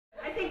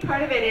think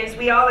part of it is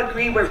we all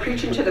agree we're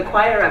preaching to the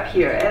choir up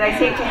here. And I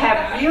think to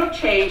have real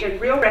change and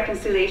real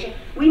reconciliation,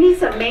 we need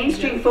some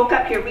mainstream folk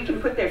up here we can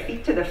put their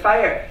feet to the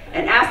fire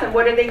and ask them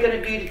what are they going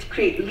to do to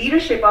create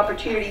leadership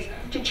opportunities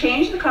to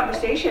change the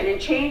conversation and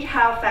change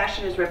how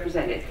fashion is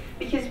represented.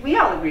 Because we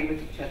all agree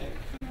with each other.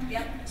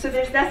 Yep. So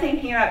there's nothing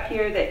here up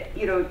here that,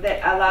 you know,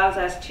 that allows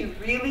us to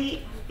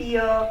really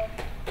feel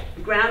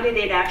grounded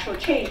in actual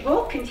change.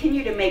 We'll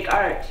continue to make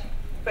art,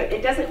 but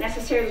it doesn't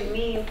necessarily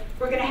mean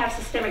we're going to have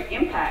systemic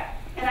impact.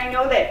 And I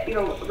know that, you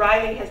know,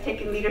 Riley has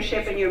taken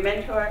leadership and your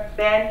mentor,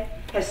 Ben,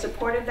 has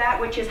supported that,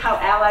 which is how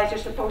allies are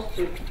supposed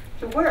to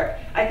work.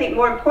 I think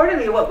more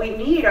importantly, what we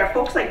need are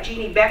folks like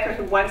Jeannie Becker,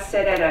 who once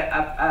said at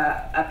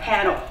a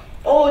panel,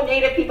 oh,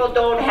 Native people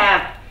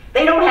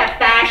they don't have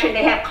fashion,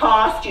 they have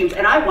costumes.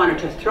 And I wanted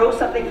to throw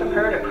something from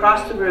her and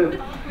across the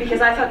room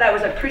because I thought that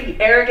was a pretty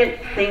arrogant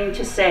thing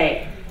to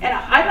say. And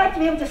I'd like to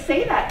be able to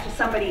say that to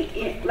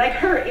somebody like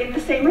her in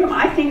the same room.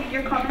 I think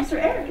your comments are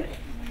arrogant.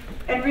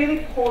 And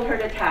really hold her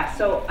to task.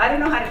 So I don't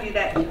know how to do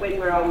that when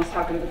we're always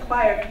talking to the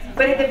choir.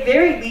 But at the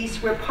very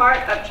least, we're part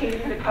of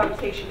changing the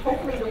conversation.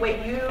 Hopefully the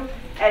way you,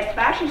 as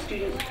fashion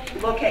students,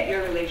 look at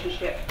your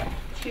relationship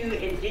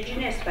to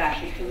Indigenous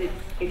fashion. Because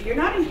if you're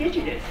not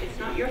Indigenous, it's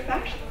not your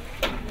fashion.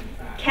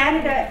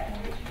 Canada,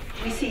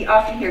 we see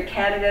often here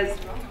Canada's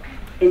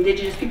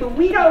Indigenous people.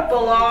 We don't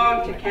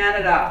belong to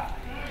Canada.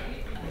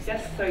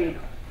 Just so you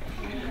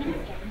know.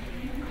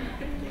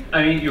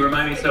 I mean, you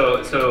remind me,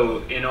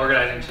 so in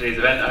organizing today's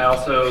event, I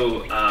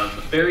also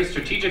very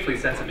strategically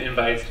sent some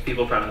invites to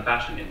people from the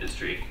fashion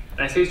industry.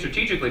 And I say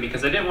strategically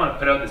because I didn't want to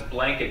put out this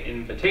blanket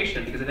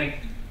invitation because I think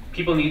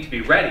people need to be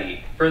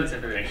ready for this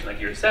information, like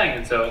you were saying.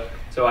 And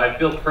so I've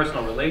built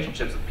personal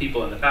relationships with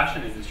people in the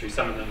fashion industry.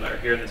 Some of them are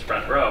here in this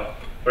front row.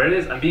 But it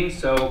is, I'm being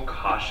so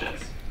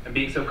cautious. I'm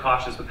being so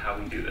cautious with how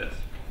we do this.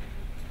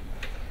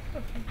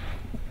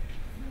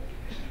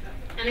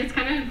 And it's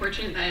kind of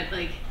unfortunate that,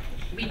 like,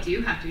 we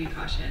do have to be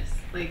cautious.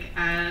 Like,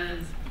 as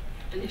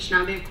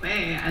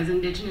AyAyQwaYakSheelth, as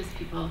Indigenous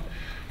people,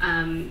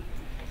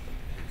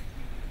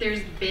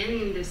 there's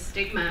been this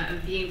stigma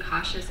of being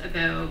cautious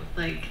about,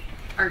 like,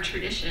 our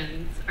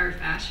traditions, our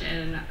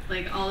fashion,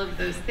 like all of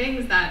those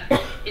things that,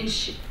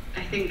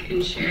 I think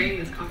in sharing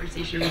this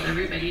conversation with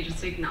everybody,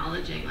 just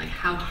acknowledging like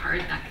how hard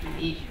that can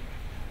be.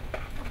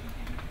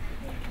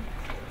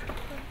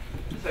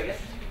 So I guess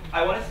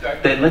I want to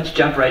start. Then let's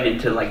jump right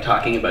into like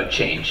talking about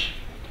change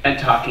and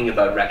talking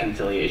about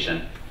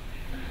reconciliation.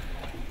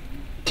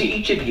 To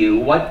each of you,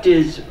 what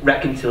does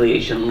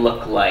reconciliation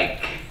look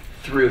like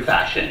through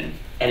fashion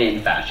and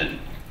in fashion?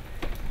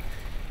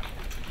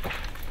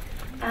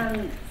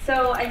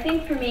 So I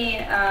think for me,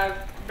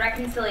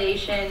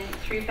 reconciliation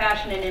through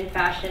fashion and in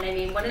fashion, I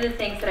mean, one of the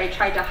things that I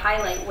tried to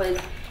highlight was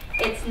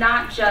it's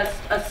not just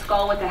a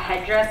skull with a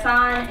headdress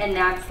on and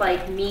that's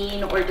like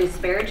mean or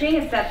disparaging,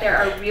 it's that there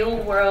are real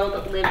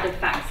world lived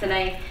effects. And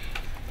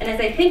as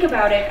I think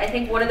about it, I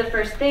think one of the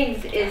first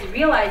things is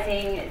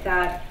realizing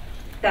that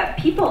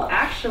people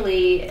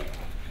actually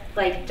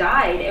like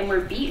died and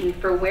were beaten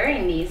for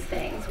wearing these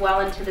things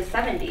well into the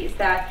 70s.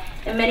 That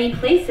in many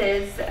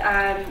places,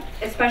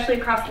 especially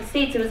across the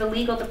states, it was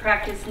illegal to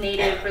practice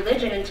Native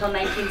religion until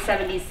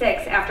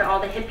 1976, after all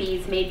the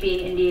hippies made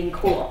being Indian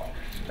cool,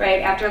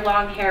 right? After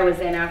long hair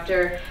was in,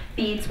 after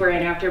beads were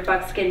in, after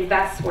buckskin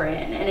vests were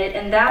in,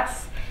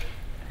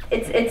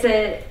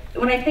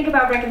 when I think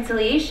about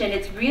reconciliation,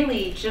 it's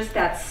really just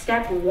that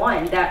step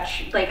one. That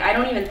like I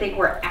don't even think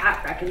we're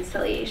at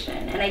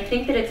reconciliation, and I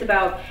think that it's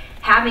about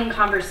having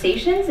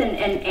conversations and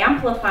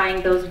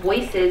amplifying those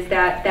voices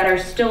that are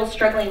still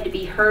struggling to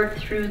be heard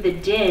through the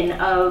din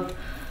of,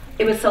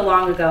 it was so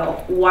long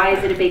ago, why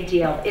is it a big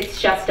deal?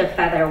 It's just a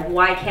feather,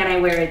 why can't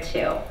I wear it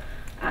too?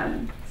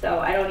 So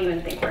I don't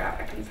even think we're at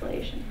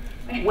reconciliation.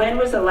 When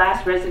was the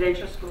last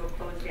residential school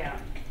closed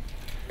down?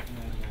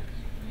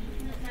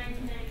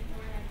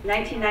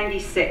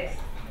 1996.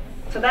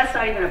 So that's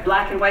not even a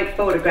black and white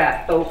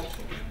photograph, folks.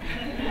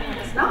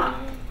 It's not.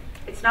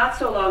 It's not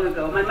so long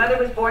ago. My mother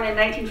was born in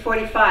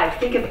 1945.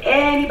 Think of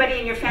anybody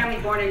in your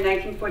family born in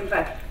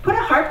 1945. Put a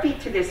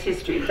heartbeat to this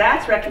history.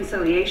 That's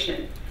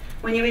reconciliation.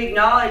 When you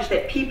acknowledge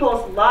that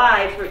people's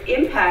lives were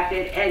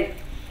impacted, and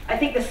I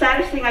think the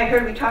saddest thing I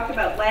heard, we talked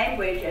about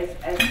language as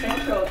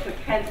central to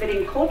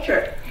transmitting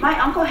culture. My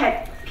uncle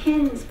had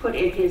pins put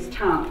in his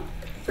tongue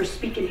for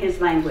speaking his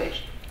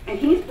language. And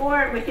he's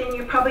born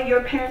within probably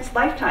your parents'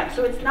 lifetime.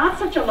 So it's not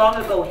such a long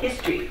ago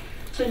history.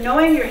 So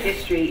knowing your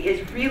history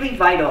is really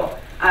vital.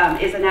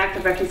 Is an act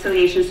of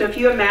reconciliation. So if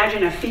you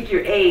imagine a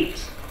figure 8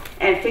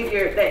 and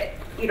figure that,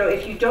 you know,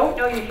 if you don't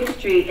know your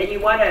history and you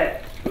want to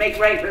make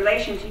right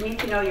relations, you need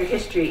to know your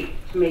history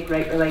to make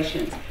right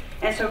relations.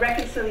 And so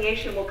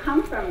reconciliation will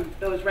come from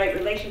those right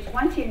relations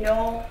once you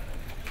know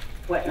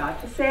what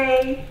not to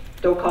say,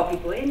 don't call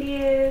people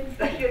Indians,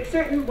 like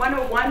certain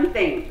 101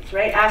 things,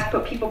 right? Ask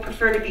what people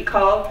prefer to be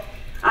called.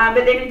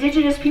 But then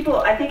Indigenous people,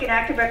 I think an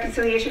act of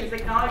reconciliation is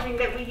acknowledging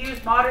that we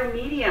use modern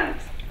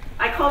mediums.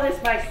 I call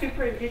this my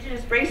super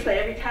Indigenous bracelet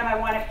every time I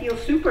want to feel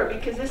super,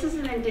 because this is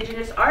an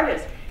Indigenous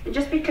artist. And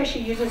just because she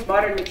uses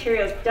modern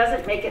materials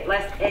doesn't make it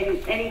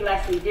any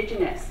less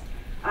Indigenous.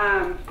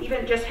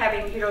 Even just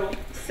having,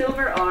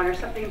 silver on or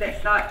something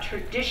that's not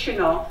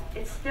traditional,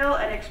 it's still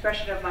an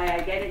expression of my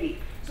identity.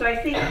 So I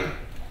think,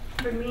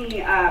 for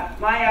me,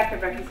 my act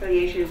of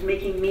reconciliation is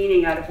making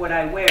meaning out of what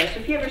I wear. So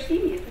if you ever see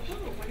me, it's like,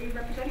 oh, what are you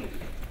representing?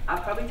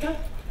 I'll probably tell.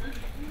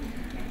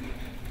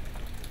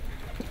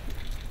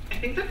 I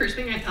think the first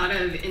thing I thought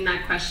of in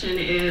that question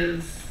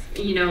is,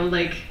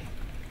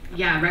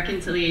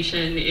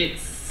 reconciliation.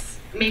 It's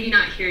maybe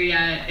not here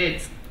yet.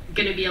 It's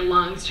going to be a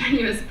long,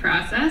 strenuous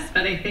process,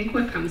 but I think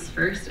what comes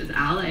first is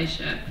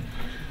allyship.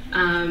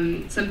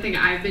 Something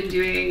I've been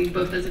doing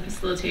both as a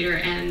facilitator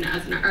and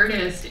as an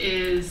artist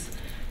is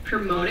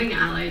promoting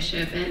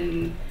allyship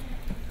and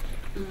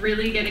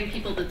really getting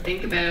people to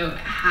think about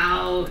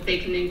how they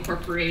can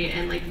incorporate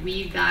and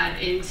weave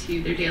that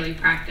into their daily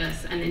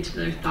practice and into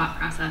their thought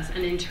process,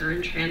 and in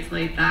turn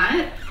translate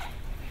that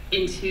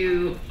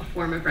into a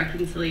form of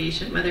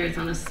reconciliation, whether it's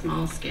on a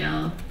small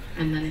scale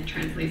and then it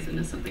translates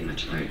into something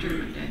much larger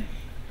one day.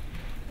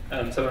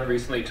 Someone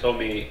recently told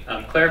me,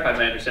 clarified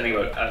my understanding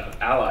of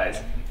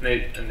allies,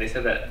 and they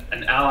said that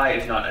an ally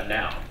is not a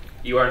noun.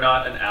 You are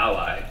not an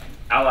ally.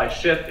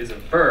 Allyship is a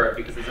verb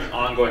because it's an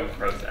ongoing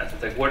process.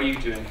 It's like, what are you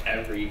doing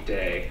every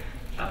day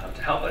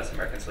to help us in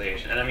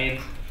reconciliation? And I mean,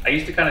 I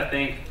used to kind of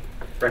think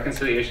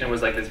reconciliation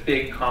was this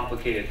big,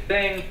 complicated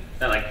thing,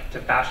 and to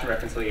fashion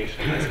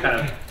reconciliation, this kind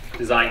of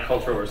design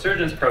cultural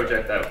resurgence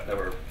project that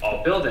we're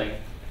all building,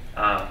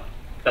 that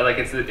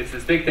it's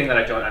this big thing that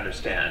I don't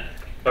understand.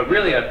 But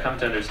really, I've come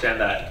to understand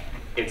that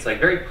it's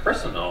very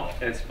personal,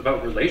 and it's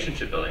about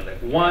relationship building,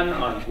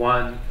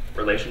 one-on-one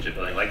relationship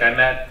building. I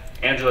met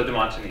Angela de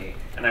Montigny,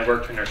 and I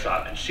worked in her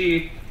shop,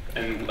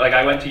 and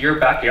I went to your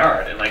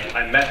backyard, and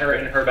I met her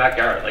in her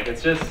backyard.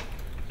 It's just,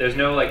 there's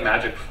no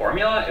magic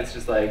formula. It's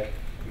just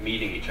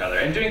meeting each other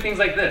and doing things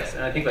like this.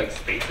 And I think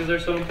spaces are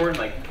so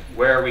important.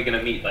 Where are we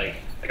gonna meet? I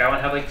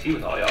want to have tea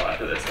with all y'all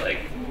after this.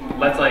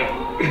 Let's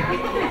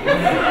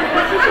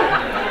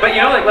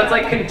but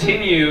let's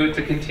continue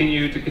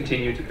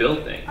to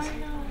build things.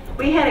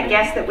 We had a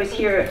guest that was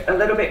here a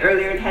little bit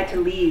earlier and had to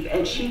leave,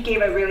 and she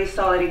gave a really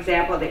solid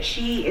example that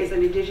she is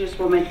an Indigenous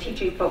woman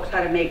teaching folks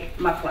how to make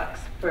mucklucks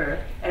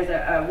as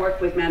a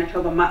work with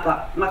Manitoba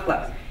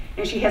mucklucks.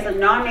 And she has a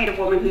non-native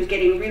woman who's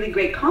getting really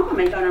great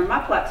compliments on her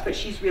mucklucks, but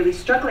she's really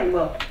struggling.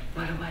 Well,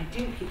 what do I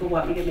do? People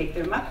want me to make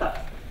their mucklucks.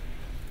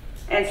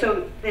 And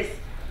so this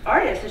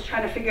artist is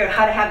trying to figure out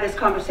how to have this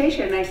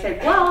conversation, and I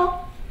said,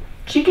 well,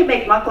 she can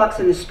make mucklucks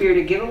in the spirit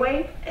of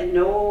giveaway and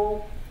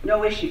no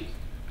issues.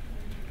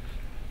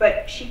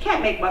 But she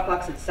can't make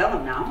mucklucks and sell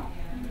them now.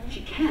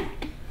 She can't.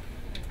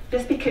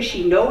 Just because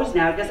she knows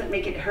now doesn't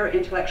make it her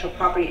intellectual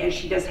property, and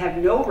she does have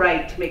no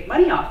right to make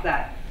money off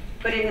that.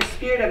 But in the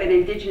spirit of an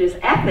Indigenous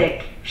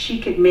ethic, she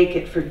could make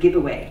it for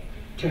giveaway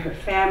to her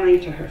family,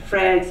 to her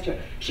friends.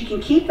 She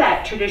can keep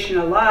that tradition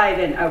alive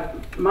and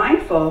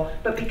mindful,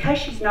 but because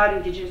she's not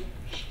Indigenous,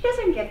 she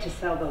doesn't get to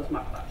sell those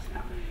mucklucks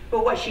now.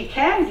 But what she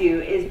can do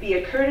is be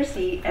a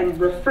courtesy and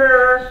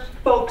refer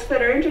folks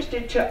that are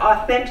interested to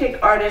authentic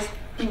artists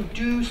who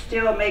do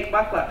still make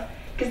mucklucks.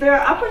 Because there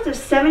are upwards of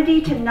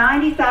 70 to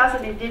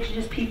 90,000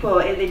 Indigenous people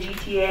in the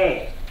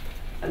GTA.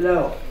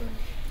 Hello,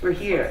 we're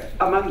here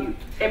among you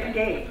every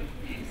day,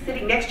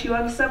 sitting next to you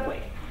on the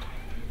subway.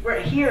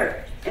 We're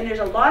here, and there's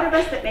a lot of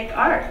us that make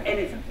art,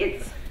 and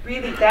it's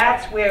really,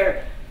 that's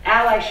where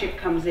allyship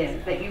comes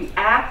in, that you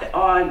act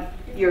on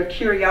your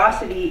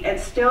curiosity and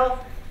still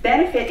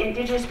benefit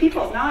Indigenous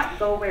people, not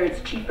go where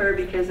it's cheaper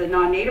because a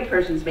non-native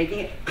person's making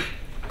it.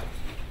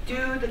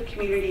 Do the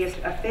community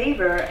a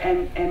favor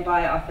and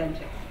buy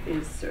authentic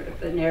is sort of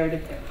the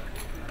narrative there.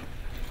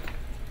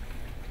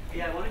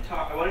 Yeah, I want to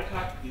talk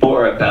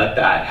more about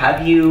that.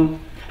 Have you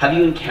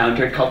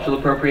encountered cultural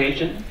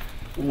appropriation?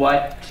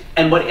 What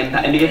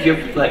impact? I mean, if you're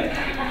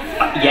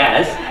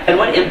yes, and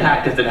what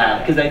impact does it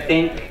have? Because I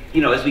think,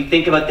 as we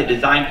think about the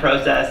design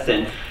process,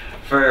 and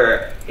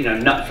for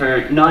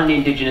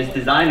non-Indigenous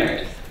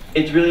designers,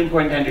 it's really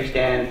important to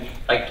understand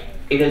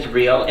it has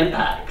real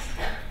impacts.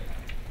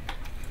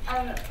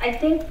 I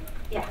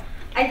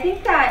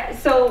think that,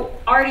 so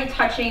already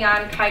touching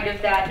on kind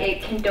of that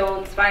it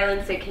condones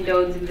violence, it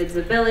condones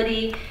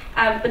invisibility,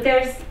 but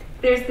there's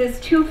this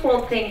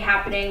twofold thing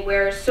happening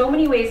where so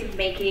many ways of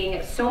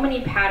making, so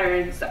many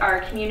patterns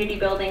are community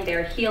building,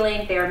 they're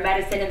healing, they're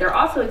medicine, and they're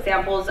also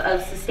examples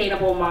of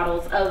sustainable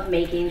models of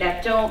making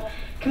that don't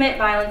commit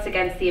violence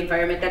against the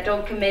environment, that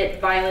don't commit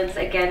violence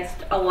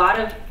against a lot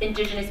of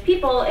Indigenous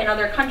people in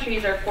other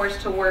countries are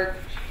forced to work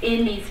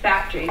in these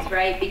factories,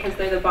 right? Because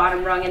they're the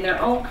bottom rung in their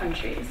own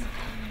countries.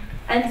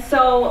 And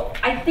so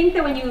I think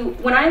that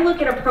when I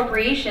look at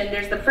appropriation,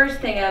 there's the first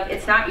thing of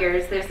it's not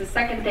yours. There's the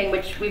second thing,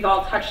 which we've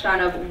all touched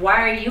on, of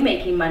why are you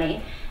making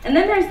money? And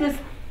then there's this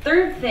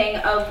third thing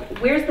of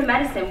where's the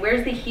medicine?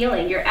 Where's the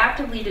healing? You're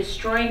actively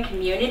destroying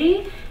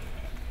community.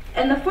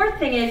 And the fourth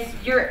thing is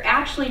you're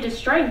actually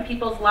destroying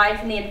people's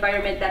lives in the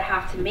environment that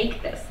have to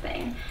make this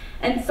thing.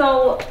 And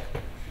so,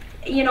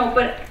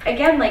 but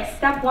again,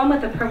 step one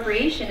with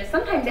appropriation is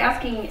sometimes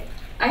asking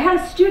I had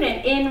a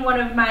student in one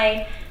of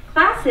my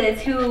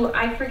classes who,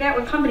 I forget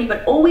what company,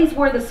 but always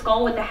wore the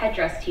skull with the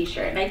headdress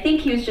t-shirt. And I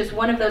think he was just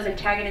one of those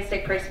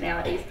antagonistic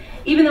personalities.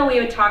 Even though we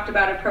had talked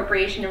about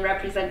appropriation and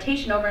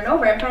representation over and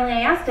over, and finally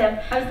I asked him,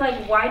 I was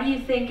like, why do you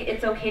think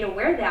it's okay to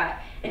wear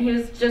that? And he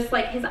was just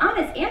like, his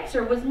honest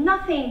answer was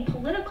nothing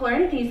political or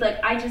anything. He's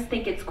like, I just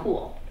think it's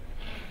cool.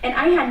 And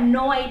I had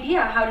no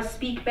idea how to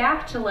speak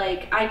back to,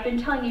 like, I've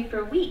been telling you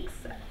for weeks.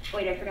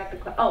 Wait, I forgot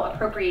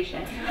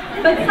appropriation.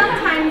 But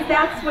sometimes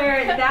that's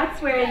where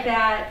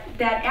that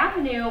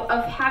avenue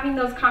of having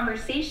those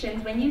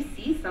conversations when you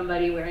see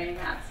somebody wearing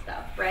that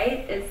stuff, right?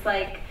 It's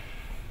like,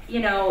 you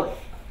know,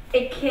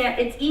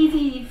 it's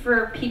easy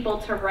for people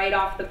to write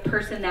off the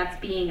person that's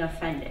being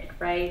offended,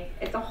 right?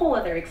 It's a whole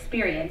other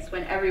experience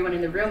when everyone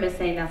in the room is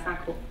saying that's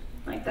not cool.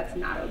 Like, that's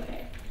not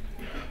okay.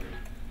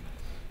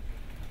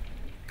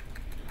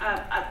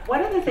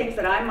 One of the things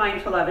that I'm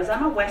mindful of is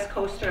I'm a West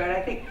Coaster, and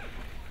I think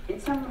in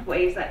some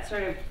ways that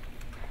sort of,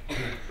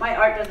 my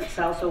art doesn't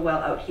sell so well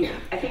out here.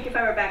 I think if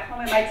I were back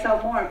home, it might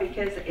sell more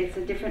because it's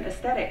a different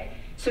aesthetic.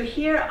 So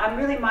here, I'm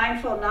really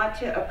mindful not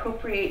to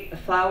appropriate the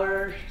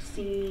flower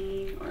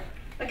scene, or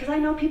because I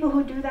know people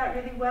who do that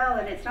really well,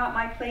 and it's not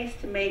my place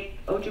to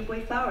make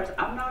Ojibwe flowers.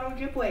 I'm not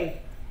Ojibwe.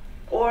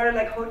 Or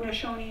like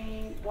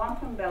Haudenosaunee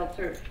wampum belts,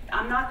 or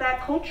I'm not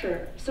that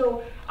culture.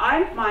 So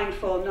I'm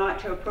mindful not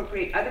to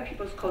appropriate other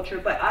people's culture,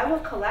 but I will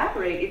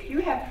collaborate. If you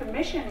have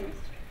permission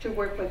to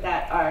work with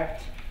that art,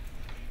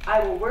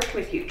 I will work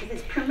with you, because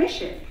it's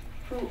permission.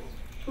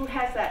 Who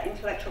has that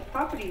intellectual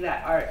property of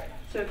that art?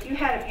 So if you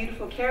had a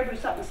beautiful caribou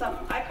something,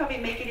 I'd probably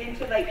make it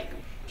into like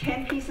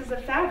 10 pieces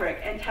of fabric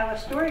and tell a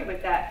story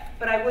with that,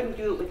 but I wouldn't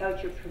do it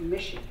without your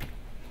permission.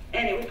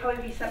 And it would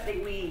probably be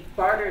something we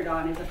bartered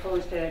on as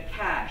opposed to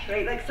cash,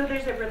 right? Like, so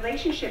there's a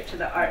relationship to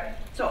the art.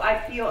 So I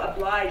feel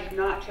obliged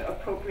not to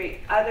appropriate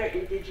other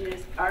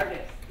Indigenous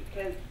artists,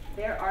 because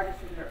they're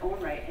artists in their own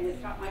right, and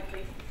it's not my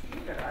place to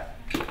see their art.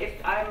 If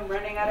I'm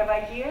running out of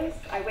ideas,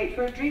 I wait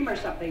for a dream or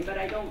something, but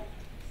I don't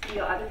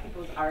steal other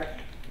people's art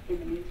in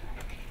the meantime.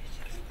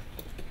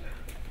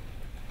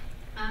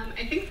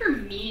 I think for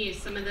me,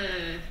 some of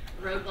the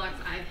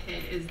roadblocks I've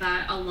hit is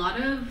that a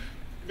lot of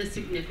the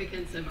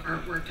significance of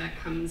artwork that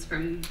comes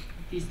from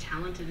these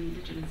talented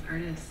Indigenous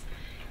artists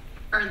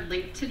are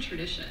linked to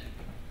tradition.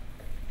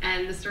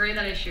 And the story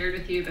that I shared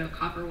with you about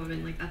Copper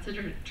Woman, like, that's a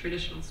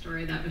traditional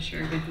story that was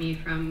shared with me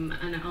from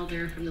an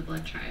elder from the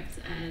Blood Tribes.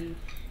 And,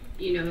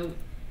 you know,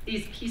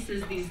 these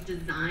pieces, these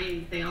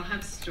designs, they all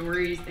have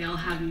stories, they all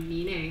have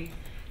meaning.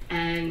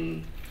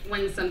 And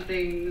when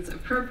something's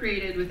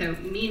appropriated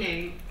without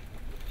meaning,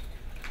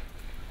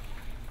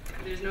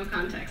 there's no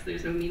context,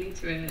 there's no meaning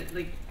to it.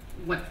 Like,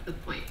 what's the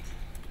point?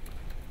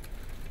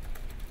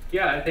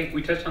 Yeah, I think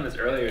we touched on this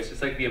earlier. It's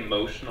just like the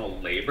emotional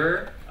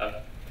labor of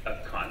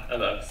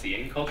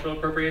seeing cultural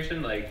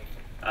appropriation. Like,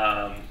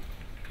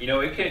 you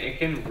know, it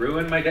can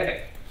ruin my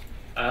day,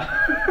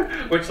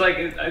 which, like,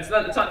 it's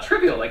not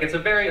trivial. Like, it's a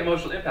very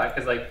emotional impact,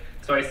 because, like,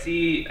 so I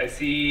see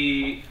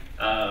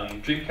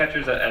dream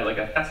catchers at like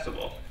a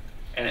festival,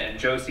 and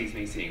Joe sees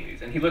me seeing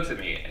these, and he looks at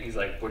me and he's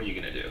like, "What are you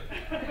gonna do?"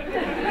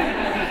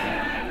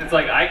 It's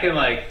like, I can,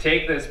 like,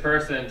 take this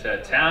person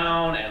to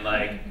town and,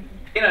 like,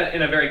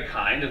 in a very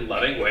kind and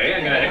loving way,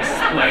 I'm gonna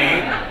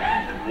explain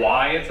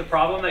why it's a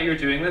problem that you're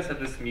doing this at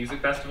this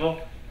music festival,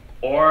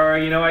 or,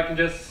 you know, I can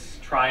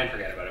just try and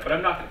forget about it, but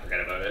I'm not gonna forget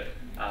about it.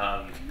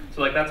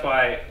 So, like, that's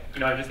why,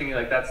 you know, I'm just thinking,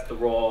 like, that's the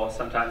role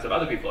sometimes of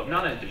other people, of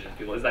non-Indigenous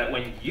people, is that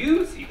when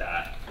you see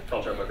that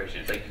cultural appropriation,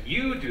 it's like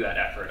you do that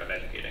effort of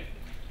educating.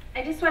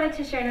 I just wanted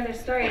to share another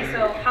story.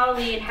 So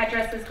Halloween,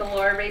 headdresses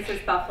galore,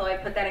 racist buffalo. I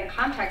put that in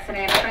context, and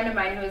I had a friend of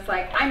mine who was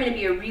like, I'm going to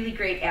be a really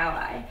great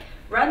ally.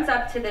 Runs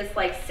up to this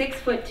like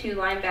 6'2"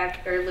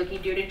 linebacker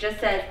looking dude and just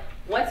says,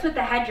 "What's with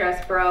the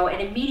headdress, bro?"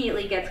 and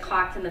immediately gets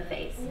clocked in the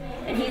face.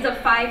 And he's a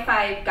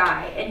 5'5"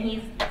 guy, and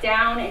he's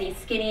down and he's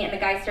skinny, and the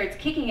guy starts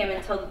kicking him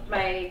until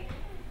my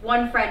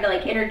one friend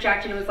like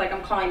interjected and was like,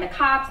 "I'm calling the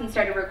cops," and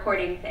started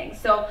recording things.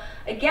 So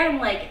again,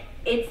 like,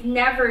 it's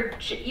never,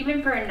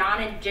 even for a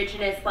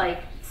non-Indigenous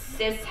like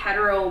cis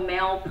hetero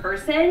male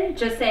person,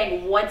 just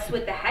saying, "What's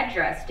with the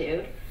headdress,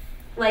 dude?"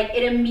 Like,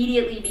 it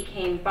immediately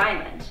became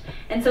violent.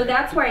 And so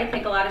that's where I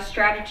think a lot of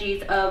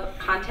strategies of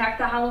contact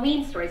the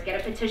Halloween stores,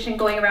 get a petition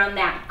going around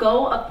that,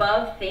 go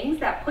above things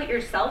that put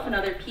yourself and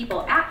other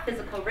people at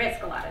physical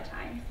risk a lot of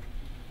times.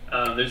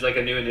 There's like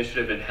a new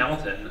initiative in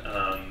Hamilton.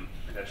 I'm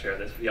gonna share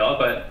this with y'all,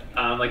 but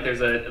like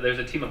there's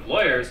a team of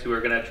lawyers who are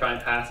gonna try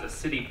and pass a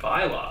city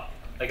bylaw,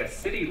 like a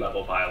city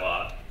level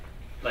bylaw.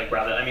 Like,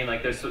 rather, I mean,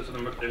 like,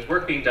 there's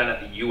work being done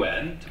at the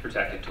UN to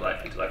protect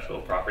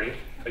intellectual property,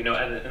 but, you know,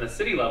 at the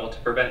city level to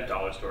prevent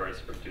dollar stores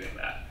from doing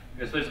that.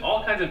 You know, so there's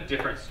all kinds of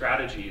different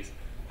strategies,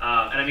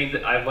 and I mean,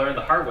 I've learned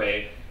the hard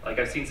way. Like,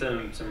 I've seen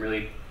some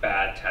really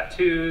bad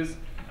tattoos.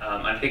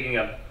 I'm thinking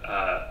of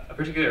a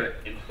particular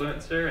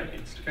influencer, an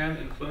Instagram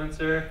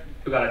influencer,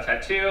 who got a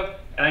tattoo,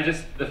 and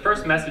the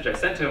first message I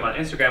sent to him on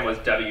Instagram was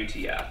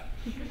WTF,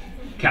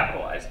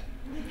 capitalized,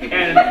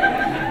 and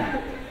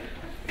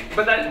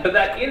but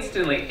that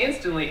instantly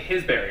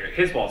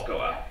his walls go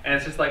up. And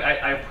it's just like,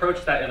 I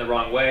approached that in the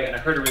wrong way, and I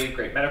heard a really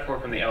great metaphor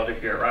from the elder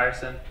here at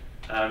Ryerson.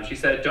 She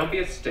said, don't be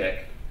a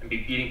stick and be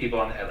beating people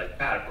on the head like,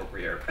 bad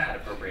appropriator.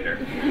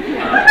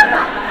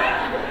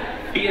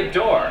 Be a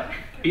door.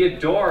 Be a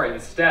door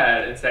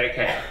instead and say,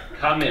 okay,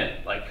 come in.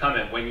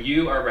 When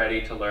you are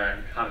ready to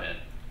learn, come in.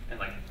 And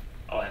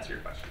I'll answer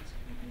your questions.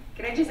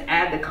 Can I just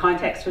add the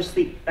context for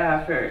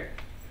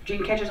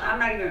dream catchers? I'm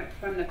not even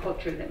from the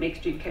culture that makes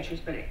dream catchers,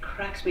 but it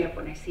cracks me up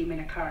when I see them in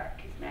a car.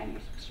 Because man,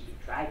 you're supposed to be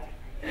driving.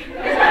 Right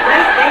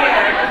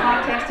there,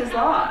 context is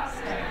lost.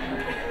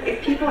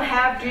 If people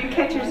have dream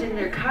catchers in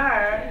their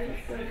car,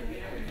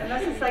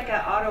 unless it's like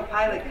an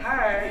autopilot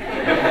car,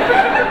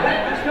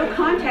 there's no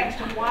context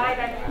to why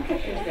that dream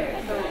catcher is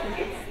there. So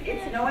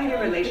it's knowing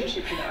your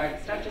relationship to the art.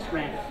 It's not just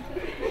random.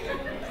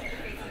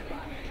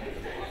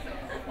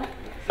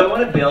 So I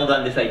want to build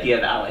on this idea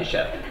of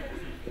allyship.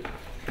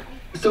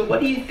 So what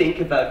do you think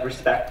about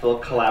respectful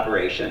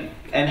collaboration?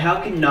 And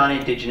how can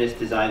non-Indigenous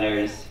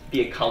designers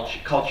be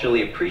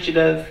culturally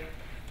appreciative?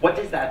 What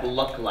does that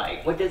look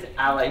like? What does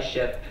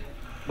allyship,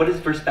 what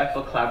does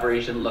respectful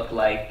collaboration look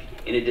like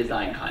in a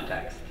design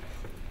context?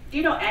 Do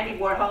you know Andy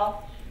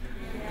Warhol?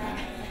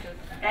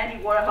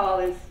 Andy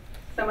Warhol is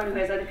someone who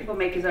has other people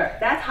make his art.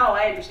 That's how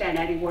I understand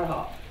Andy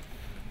Warhol.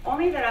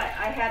 Only that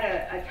I had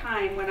a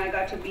time when I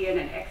got to be in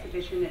an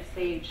exhibition at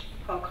Sage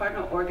called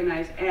Cardinal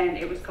Organized, and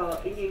it was called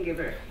Indian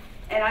Giver.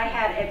 And I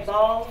had a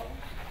bald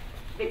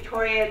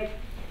Victorian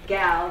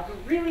gal who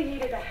really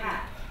needed a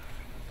hat.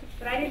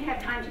 But I didn't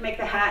have time to make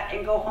the hat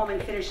and go home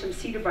and finish some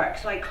cedar bark.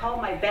 So I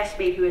called my best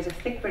mate who has a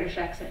thick British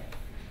accent,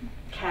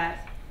 Kaz.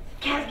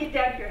 Kaz, get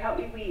down here, help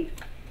me weave.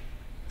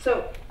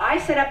 So I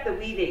set up the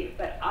weaving,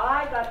 but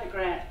I got the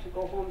grant to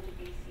go home to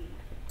BC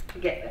to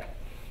get the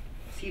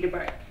cedar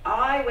bark.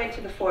 I went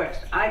to the forest.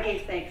 I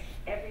gave thanks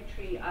to every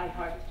tree I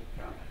harvested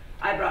from.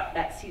 I brought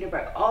that cedar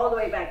bark all the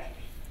way back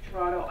to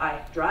Toronto. I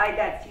dried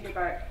that cedar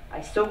bark.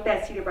 I soaked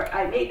that cedar bark.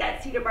 I made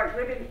that cedar bark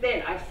ribbon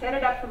thin. I set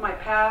it up for my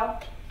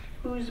pal.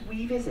 Whose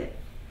weave is it?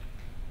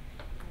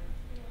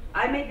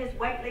 I made this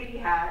white lady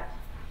hat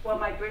while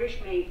my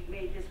British mate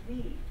made this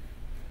weave.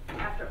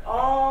 After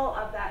all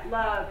of that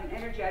love and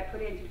energy I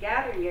put into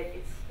gathering it,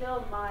 it's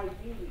still my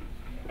weave.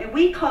 And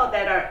we called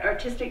that our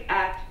artistic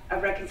act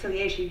of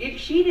reconciliation.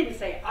 She didn't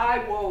say, I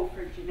wove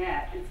for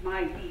Jeanette, it's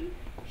my weave.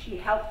 She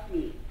helped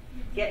me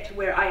get to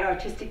where I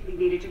artistically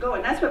needed to go.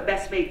 And that's what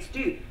best mates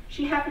do.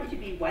 She happened to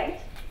be white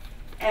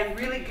and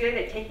really good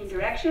at taking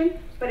direction,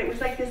 but it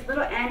was like this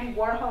little Andy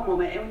Warhol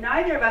moment, and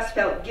neither of us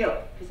felt guilt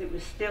because it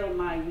was still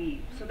my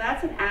weave. So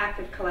that's an act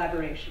of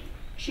collaboration.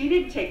 She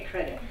didn't take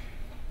credit,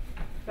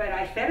 but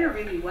I fed her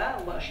really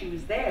well while she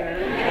was there.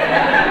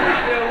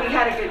 We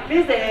had a good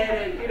visit,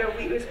 and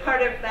it was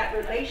part of that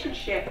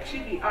relationship to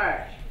the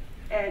art.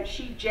 And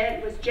she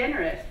was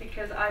generous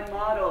because I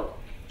modeled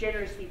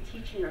generously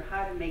teaching her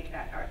how to make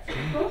that art. So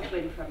we both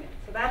win from it.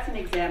 So that's an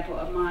example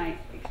of my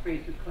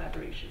experience with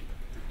collaboration.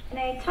 And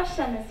I touched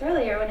on this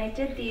earlier when I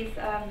did these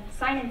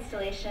sign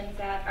installations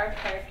at Art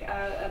Park.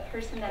 A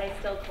person that I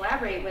still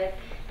collaborate with,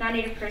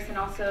 non-native person,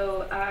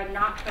 also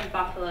not from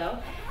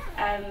Buffalo,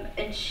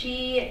 and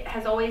she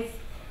has always,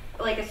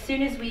 as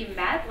soon as we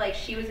met,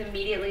 she was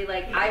immediately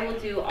like, I will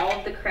do all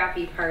of the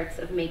crappy parts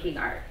of making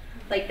art.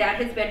 That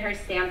has been her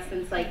stance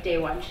since day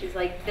one. She's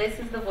like, this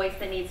is the voice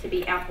that needs to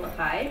be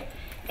amplified,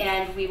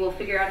 and we will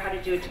figure out how to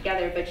do it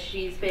together. But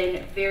she's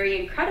been very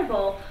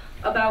incredible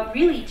about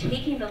really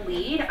taking the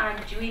lead on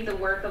doing the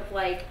work of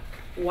why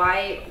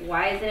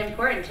is it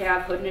important to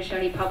have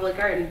Haudenosaunee public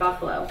art in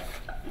Buffalo?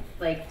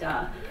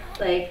 Duh.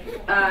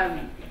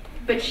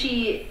 But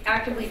she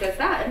actively does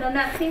that. And then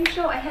that same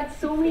show, I had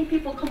so many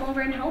people come over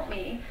and help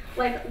me,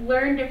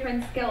 learn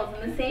different skills.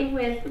 And the same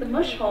with the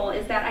mush hole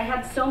is that I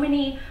had so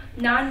many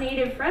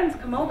non-native friends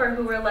come over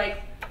who were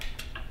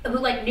who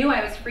knew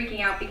I was freaking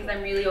out because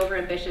I'm really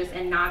overambitious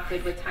and not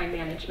good with time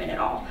management at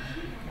all.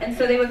 And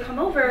so they would come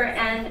over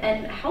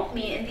and help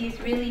me in these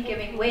really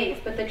giving ways.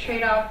 But the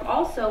trade-off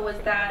also was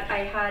that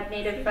I had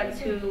native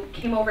friends who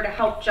came over to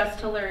help just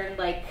to learn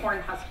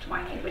corn husk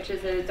twine, which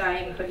is a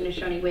dying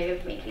Haudenosaunee way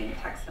of making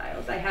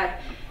textiles. I had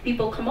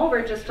people come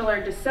over just to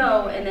learn to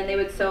sew, and then they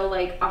would sew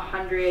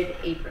 100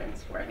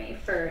 aprons for me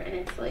for an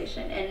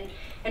installation.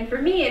 And for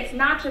me, it's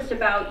not just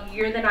about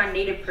you're the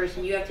non-native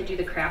person, you have to do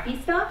the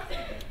crappy stuff.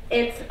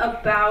 It's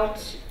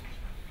about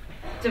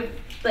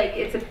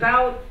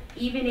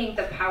evening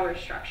the power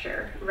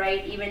structure,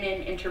 right? Even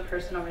in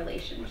interpersonal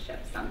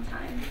relationships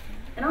sometimes.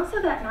 And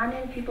also that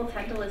non-native people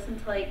tend to listen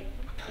to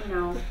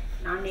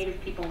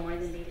non-native people more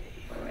than native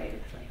people, right?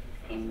 It's the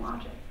same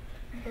logic.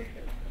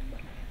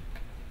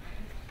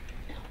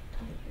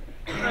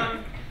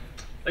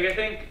 I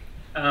think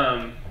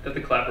that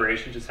the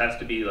collaboration just has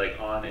to be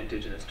on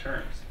Indigenous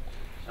terms.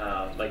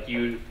 An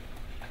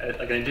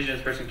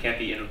Indigenous person can't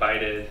be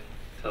invited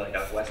to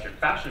a Western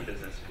fashion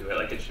business to do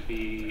it. It should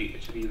be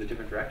the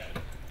different direction.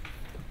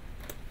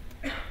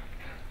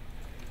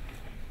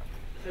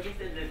 So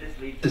this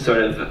leads to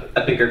sort of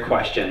a bigger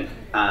question.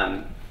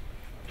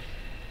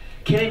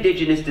 can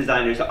Indigenous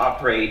designers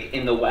operate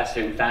in the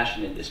Western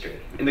fashion industry,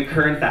 in the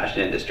current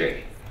fashion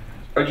industry?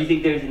 Or do you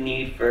think there's a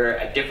need for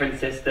a different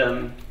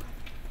system?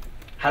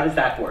 How does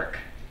that work?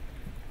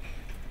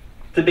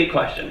 It's a big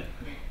question.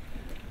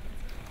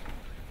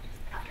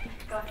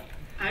 Go ahead.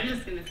 I was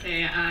just going to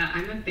say,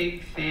 I'm a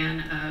big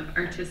fan of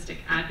artistic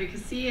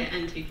advocacy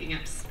and taking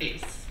up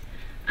space.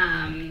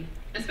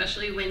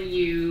 Especially when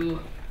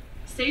you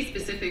say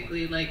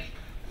specifically like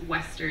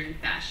Western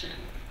fashion.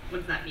 What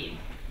does that mean?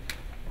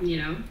 You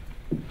know?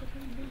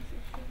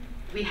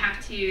 We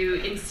have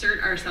to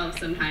insert ourselves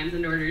sometimes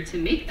in order to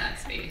make that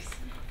space.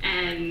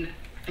 And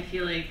I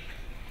feel like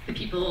the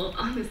people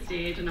on the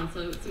stage and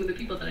also some of the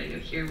people that I know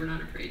here were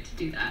not afraid to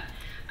do that.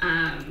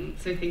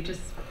 So I think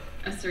just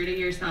asserting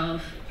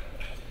yourself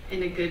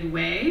in a good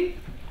way,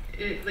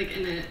 like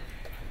in a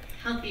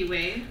healthy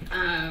way.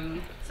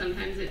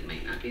 Sometimes it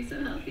might not be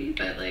so healthy,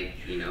 but like,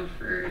 you know,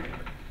 for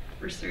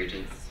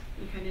resurgence,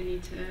 you kind of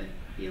need to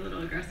be a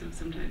little aggressive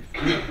sometimes.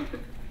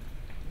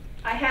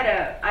 I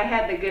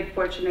had the good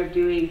fortune of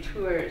doing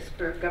tours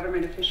for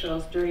government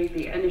officials during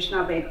the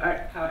Anishinaabe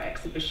Art Power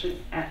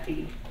exhibition at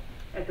the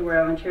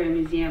Royal Ontario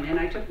Museum, and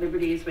I took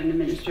liberties when the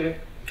Minister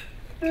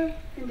of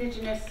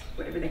Indigenous,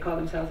 whatever they call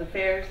themselves,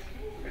 Affairs,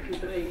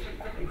 Reconciliation,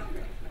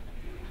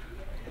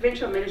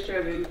 Provincial Minister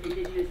of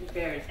Indigenous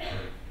Affairs.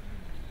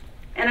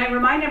 And I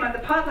reminded him of the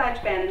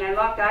Potlatch Band, and I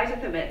locked eyes with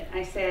him.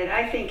 I said,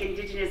 I think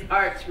Indigenous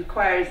arts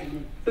requires a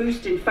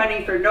boost in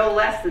funding for no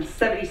less than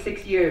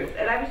 76 years.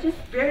 And I was just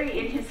very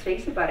in his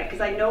face about it,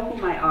 because I know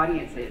who my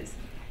audience is.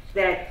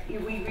 That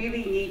we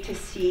really need to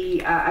see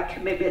a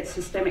commitment,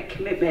 systemic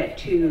commitment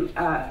to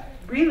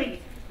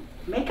really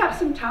make up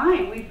some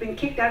time. We've been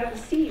kicked out of the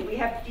scene. We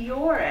have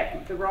Dior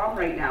at the ROM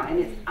right now, and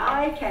it's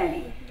eye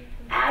candy.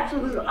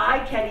 Absolute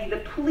eye candy.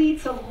 The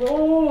pleats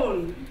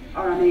alone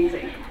are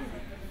amazing.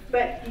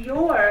 But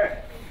Dior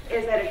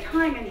is at a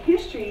time in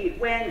history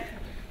when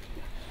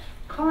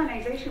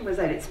colonization was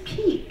at its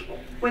peak.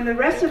 When the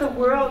rest of the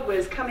world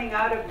was coming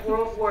out of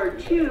World War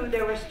II,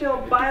 there were still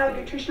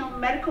bionutritional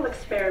medical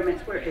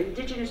experiments where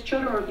Indigenous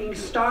children were being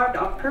starved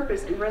on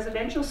purpose in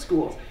residential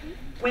schools.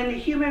 When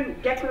the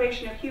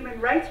Declaration of Human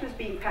Rights was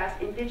being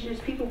passed, Indigenous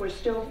people were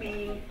still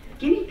being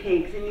guinea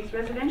pigs in these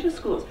residential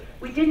schools.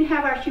 We didn't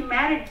have our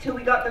humanity till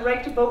we got the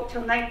right to vote till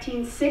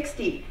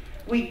 1960.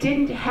 We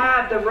didn't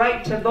have the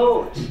right to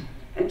vote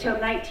until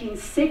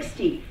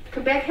 1960.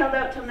 Quebec held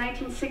out till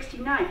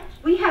 1969.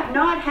 We have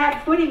not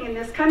had footing in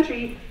this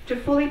country to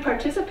fully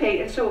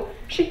participate, and so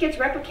shit gets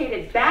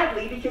replicated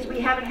badly because we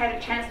haven't had a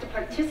chance to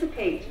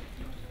participate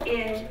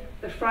in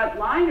the front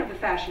line of the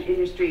fashion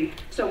industry.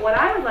 So what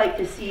I would like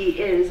to see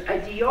is a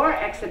Dior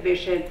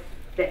exhibition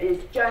that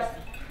is just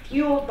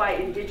fueled by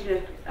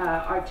Indigenous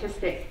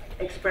artistic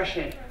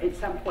expression at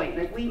some point.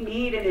 Like, we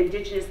need an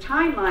Indigenous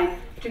timeline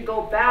to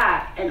go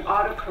back and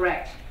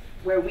autocorrect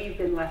where we've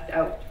been left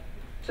out.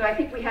 So I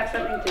think we have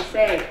something to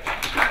say.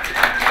 It's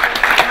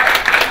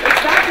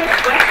not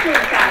just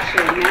Western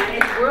fashion, man,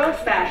 it's world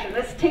fashion.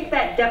 Let's take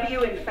that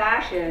W in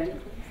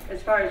fashion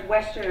as far as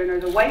Western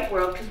or the white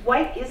world, because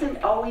white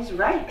isn't always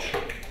right.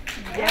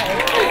 Yeah.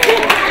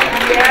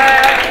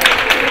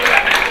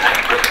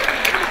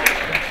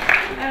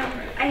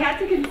 I had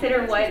to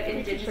consider what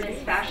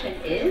Indigenous fashion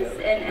is,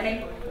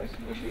 and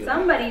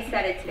somebody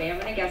said it today, I'm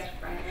going to guess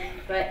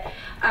Ryerson, but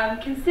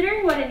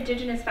considering what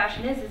Indigenous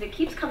fashion is it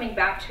keeps coming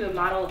back to a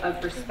model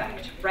of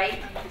respect,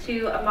 right?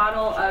 To a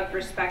model of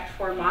respect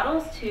for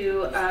models,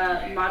 to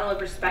a model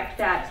of respect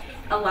that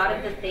a lot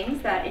of the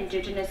things that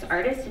Indigenous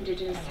artists,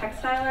 Indigenous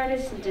textile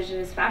artists,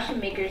 Indigenous fashion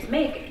makers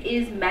make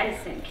is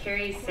medicine,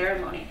 carries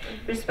ceremony.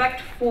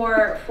 Respect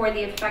for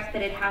the effect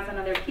that it has on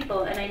other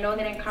people. And I know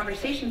that in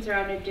conversations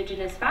around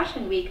Indigenous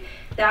Fashion Week,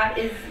 that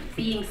is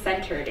being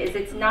centered.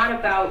 It's not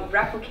about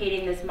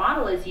replicating this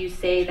model, as you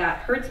say, that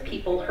hurts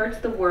people, hurts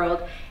the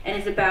world, and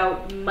is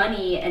about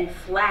money and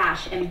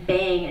flash and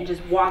bang and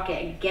just walk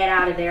it and get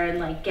out of there and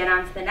like get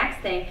on to the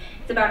next thing.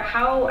 It's about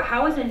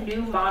how is a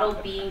new model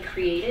being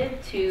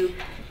created to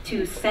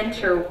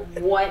center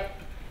what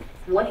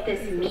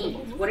this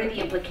means, what are the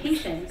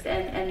implications,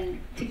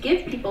 and to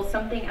give people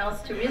something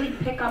else to really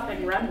pick up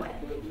and run with.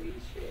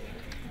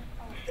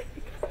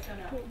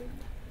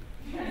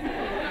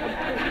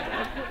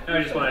 No,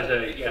 I just wanted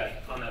to,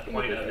 on that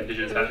point of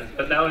Indigenous fashion,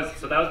 but that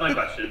was my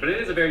question. But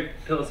it is a very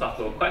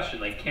philosophical question.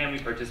 Like, can we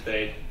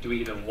participate? Do we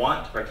even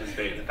want to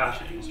participate in the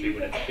fashion industry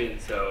when it's been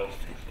so,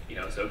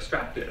 so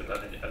extractive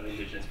of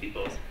Indigenous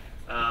peoples?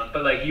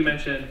 But like you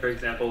mentioned, for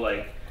example,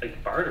 like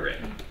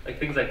bartering, like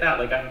things like that.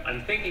 Like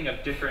I'm thinking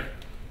of different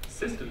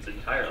systems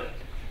entirely.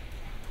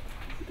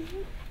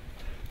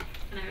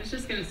 And I was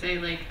just gonna say,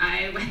 like,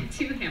 I went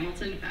to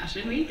Hamilton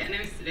Fashion Week and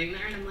I was sitting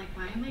there and I'm like,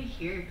 why am I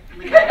here? I'm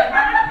like,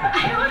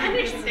 I don't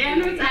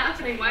understand what's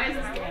happening. Why is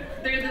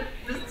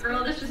this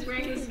girl that's just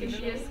wearing the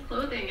skishiest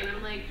clothing? And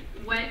I'm like,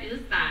 what is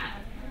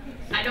that?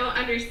 I don't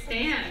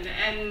understand.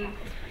 And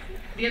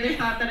the other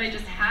thought that I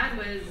just had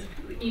was,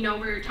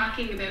 we're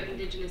talking about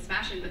Indigenous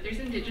fashion, but there's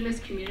Indigenous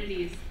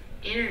communities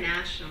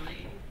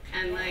internationally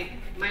And like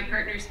my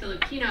partner's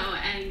Filipino,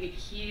 and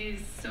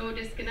he's so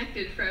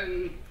disconnected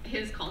from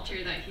his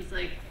culture that he's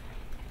like,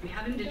 we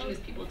have Indigenous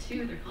people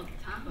too. They're called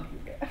taho.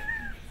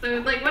 So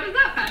like, what does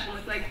that fashion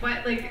look like?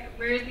 What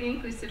where is the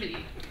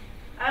inclusivity?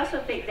 I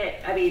also think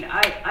that, I mean,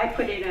 I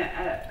put in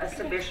a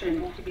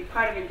submission to be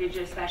part of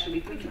Indigenous Fashion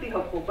Week. We could be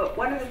hopeful, but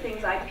one of the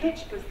things I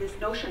pitched was this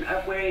notion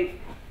of wearing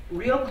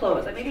real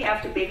clothes. And maybe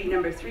after baby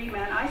number 3,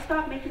 man, I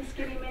stopped making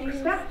skinny mini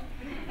stuff.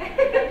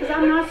 Because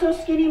I'm not so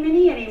skinny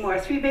mini anymore.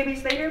 3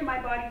 babies later,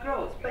 my body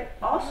grows. But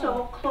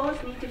also, clothes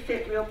need to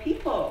fit real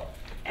people.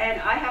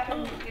 And I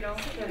happen, you know,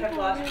 to have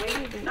lost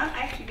weight. Not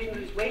actually didn't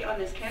lose weight on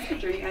this cancer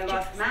journey. I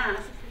lost mass.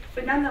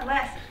 But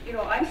nonetheless, you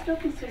know, I'm still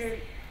considered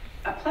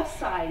a plus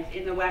size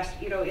in the West,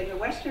 you know, in the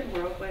Western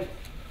world. But,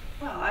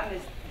 well, I'm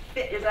as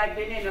fit as I've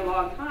been in a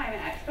long time,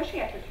 especially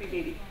after 3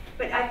 babies.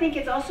 But I think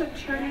it's also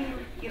turning,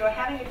 you know,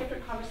 having a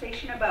different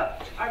conversation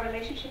about our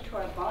relationship to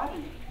our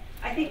body.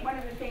 I think one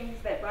of the things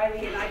that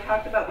Riley and I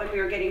talked about when we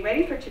were getting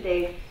ready for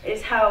today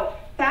is how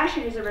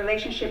fashion is a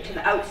relationship to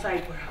the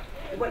outside world,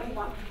 what you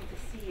want people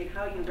to see and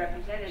how you're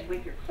represented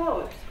with your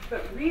clothes.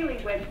 But really,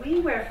 when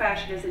we wear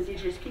fashion as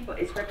Indigenous people,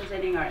 it's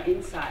representing our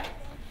insides.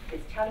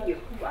 It's telling you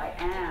who I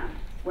am,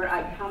 where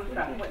I come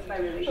from, what's my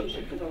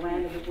relationship to the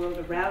land and the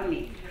world around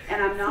me.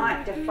 And I'm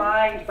not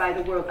defined by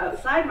the world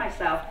outside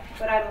myself,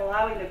 but I'm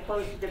allowing the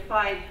clothes to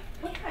define.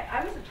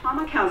 I was a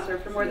trauma counselor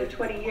for more than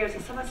 20 years,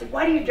 and someone said,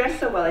 why do you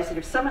dress so well? I said,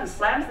 if someone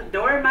slams the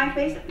door in my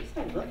face, at least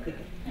I look good.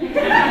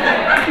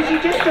 Because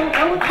you just don't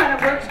know what kind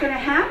of work's going to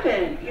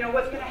happen, you know,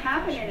 what's going to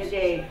happen in a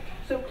day.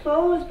 So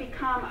clothes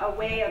become a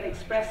way of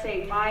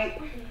expressing my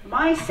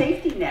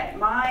safety net,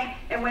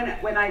 and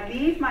when I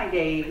leave my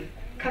day,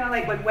 kind of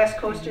like when West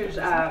Coasters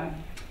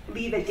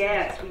leave a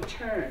dance, we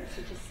turn.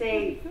 So to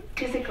say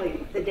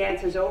physically, the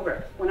dance is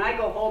over. When I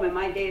go home and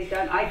my day is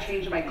done, I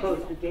change my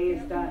clothes, the day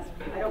is done.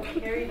 I don't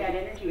carry that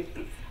energy with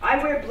me.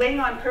 I wear bling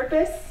on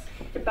purpose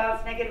to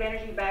bounce negative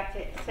energy back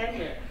to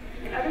center.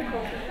 And other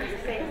cultures do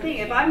the same thing.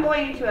 If I'm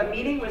going into a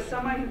meeting with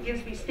someone who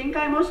gives me stink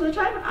eye most of the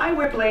time, I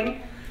wear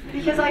bling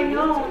because I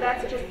know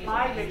that's just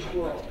my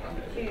ritual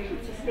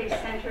to stay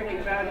centered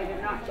and grounded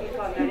and not take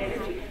on that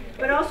energy.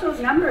 But also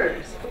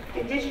numbers.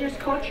 Indigenous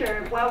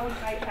culture, while we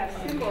might have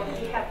symbols,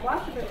 we have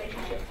lots of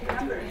relationships to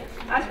numbers.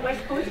 Us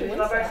West Coasters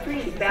love our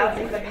screens,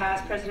 balancing the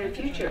past, present, and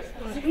future.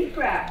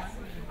 Sweetgrass,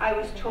 I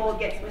was told,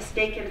 gets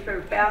mistaken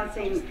for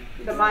balancing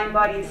the mind,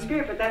 body, and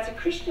spirit, but that's a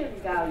Christian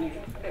value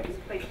that was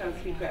placed on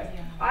Sweetgrass.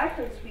 I've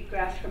heard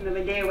Sweetgrass from the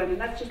Mandeo,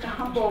 and that's just a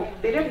humble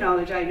bit of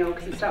knowledge I know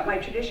because it's not my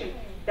tradition.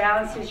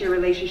 Balances your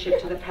relationship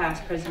to the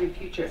past, present, and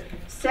future.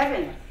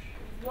 7,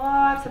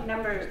 lots of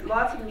numbers,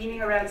 lots of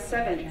meaning around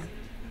 7s.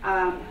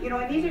 You know,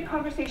 and these are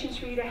conversations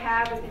for you to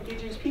have with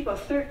Indigenous people.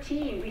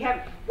 13, we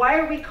have, why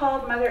are we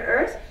called Mother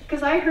Earth?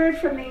 Because I heard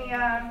from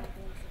the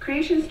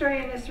creation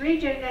story in this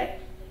region that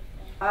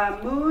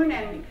Moon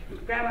and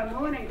Grandma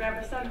Moon and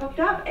Grandma Sun hooked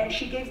up and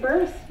she gave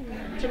birth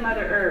to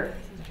Mother Earth.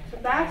 So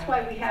that's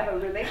why we have a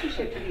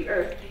relationship to the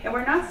Earth. And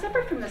we're not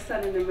separate from the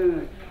Sun and the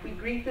Moon. We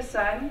greet the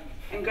Sun,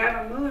 and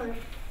Grandma Moon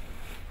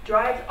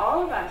drives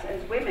all of us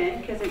as women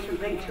because it's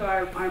linked to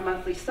our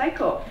monthly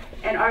cycle.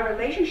 And our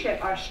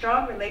relationship, our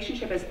strong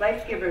relationship as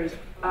life givers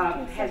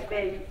has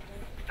been,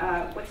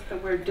 what's the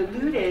word,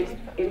 diluted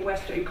in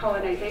Western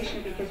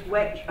colonization because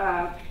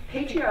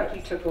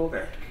patriarchy took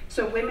over.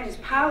 So women's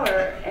power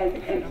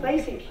and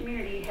place in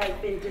community has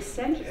been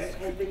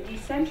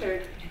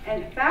decentered,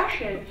 and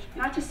fashion,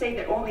 not to say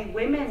that only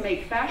women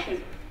make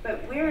fashion,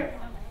 but we're,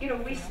 you know,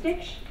 we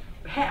stitch,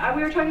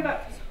 we were talking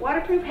about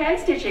waterproof hand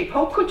stitching,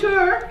 haute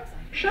couture.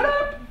 Shut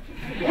up!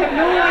 You have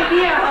no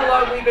idea how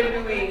long we've been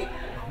doing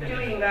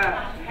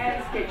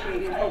hand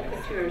stitching and haute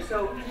couture.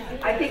 So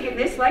I think in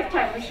this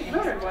lifetime we should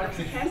learn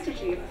waterproof hand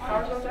stitching. If the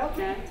power goes out,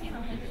 man.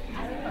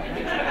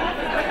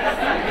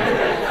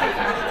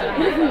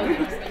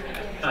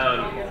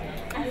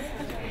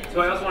 So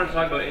I also want to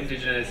talk about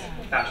Indigenous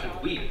Fashion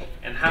Week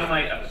and how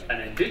might an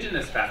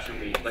Indigenous Fashion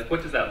Week, like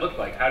what does that look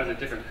like? How does it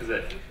differ? Because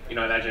you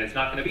know, I imagine it's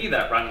not going to be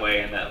that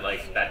runway and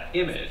that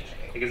image.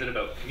 Like, is it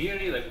about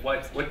community? Like,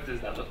 what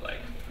does that look like?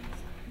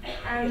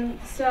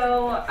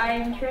 So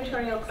I'm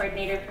curatorial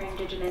coordinator for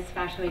Indigenous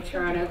Fashion Week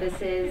Toronto.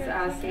 This is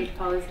Sage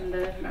Paul is in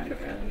the front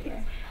row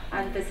here.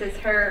 This is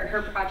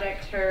her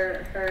project,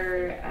 her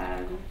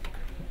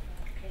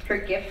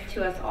gift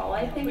to us all,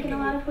 I think, in a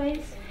lot of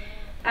ways.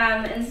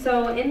 And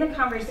so in the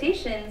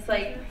conversations,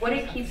 like what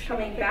it keeps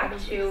coming back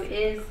to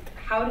is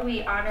how do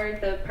we honor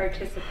the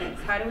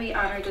participants? How do we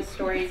honor the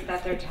stories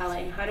that they're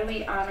telling? How do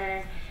we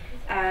honor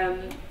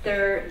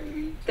their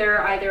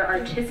either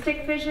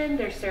artistic vision,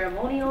 their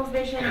ceremonial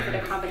vision? Is it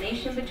a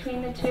combination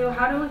between the two?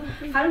 How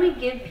do we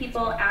give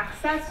people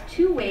access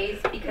to ways,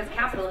 because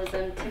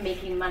capitalism, to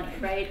making money,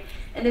 right?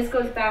 And this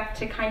goes back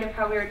to kind of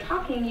how we were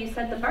talking. You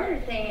said the barter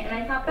thing, and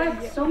I thought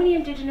back, so many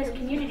Indigenous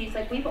communities,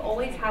 like we've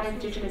always had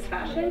Indigenous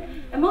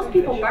fashion, and most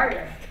people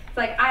barter. It's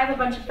like, I have a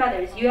bunch of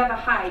feathers, you have a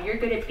hide, you're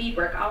good at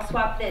beadwork, I'll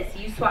swap this,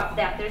 you swap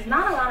that. There's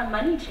not a lot of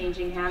money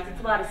changing hands, it's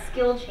a lot of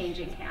skill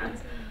changing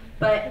hands.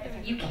 But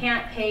you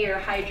can't pay your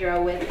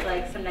hydro with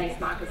like some nice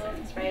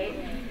moccasins, right?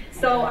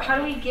 So how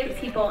do we give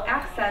people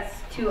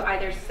access to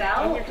either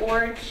sell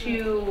or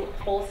to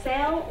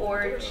wholesale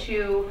or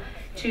to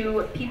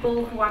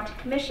people who want to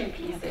commission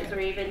pieces or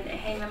even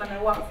hang them on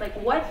their walls? Like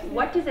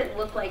what does it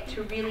look like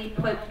to really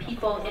put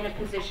people in a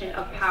position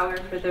of power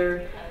for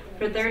their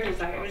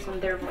desires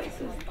and their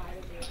voices?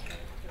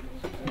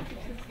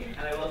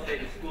 And I will say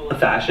the School of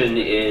Fashion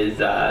is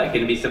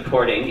going to be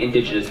supporting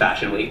Indigenous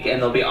Fashion Week,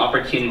 and there'll be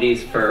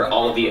opportunities for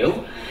all of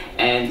you.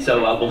 And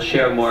so we'll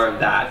share more of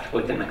that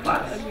within the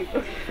class.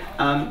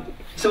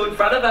 So in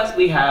front of us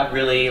we have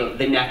really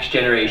the next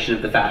generation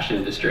of the fashion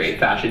industry.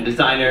 Fashion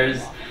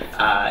designers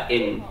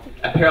in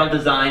apparel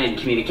design and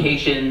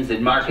communications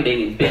and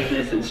marketing and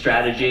business and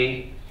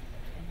strategy.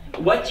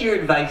 What's your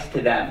advice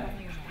to them?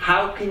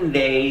 How can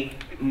they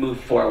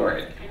move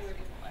forward?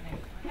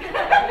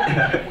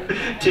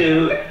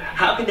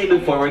 How can they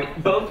move forward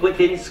both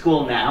within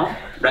school now,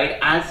 right,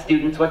 as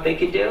students what they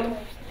can do,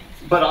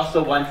 but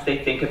also once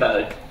they think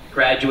about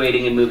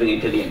graduating and moving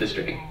into the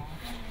industry?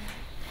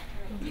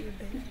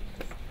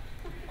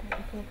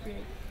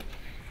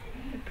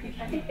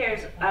 I think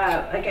there's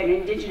like an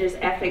Indigenous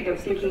ethic of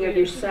thinking of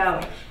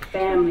yourself,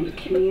 family,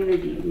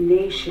 community,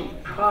 nation,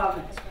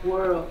 province,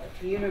 world,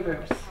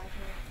 universe.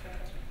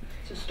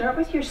 So start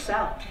with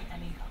yourself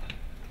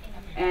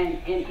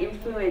and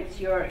influence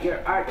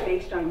your art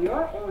based on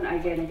your own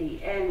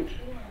identity. And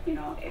you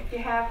know, if you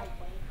have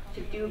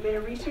to do a bit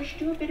of research,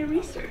 do a bit of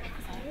research.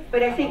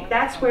 But I think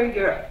that's where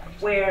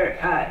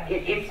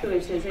it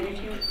influences. And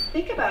if you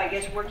think about, I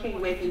guess,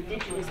 working with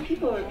Indigenous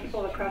people or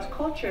people across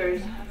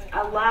cultures,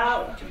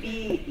 allow to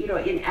be, you know,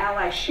 in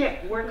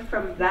allyship, work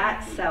from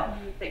that self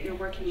that you're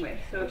working with.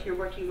 So if you're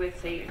working with,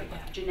 say,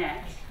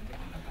 Jeanette,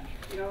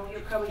 you know,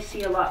 you'll probably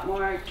see a lot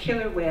more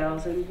killer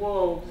whales and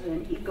wolves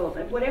and eagles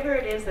and whatever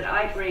it is that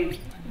I bring.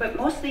 But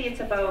mostly it's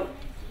about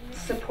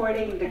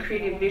supporting the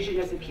creative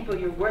vision of the people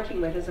you're working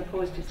with as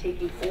opposed to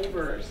taking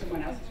over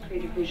someone else's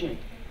creative vision.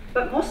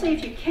 But mostly,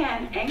 if you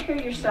can, anchor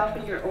yourself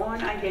in your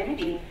own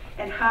identity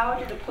and how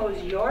do the clothes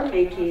you're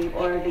making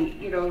or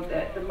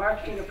the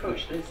marketing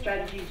approach, the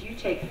strategies you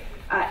take,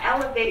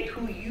 elevate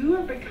who you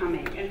are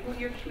becoming and who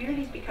your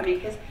community is becoming.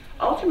 Because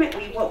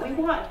ultimately, what we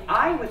want,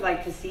 I would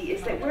like to see,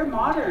 is that we're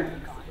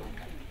modern.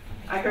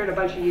 I heard a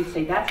bunch of you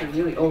say, that's a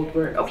really old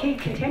word. Okay,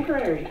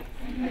 contemporary.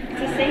 It's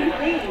the same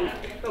thing,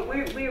 but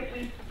we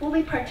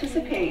fully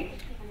participate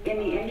in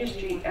the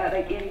industry,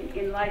 like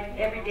in life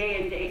every day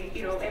and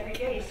every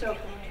day. So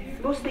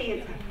mostly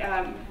it's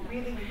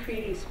really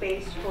creating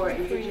space for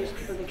Indigenous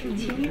people to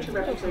continue to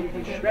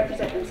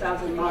represent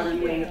themselves in a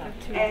modern way.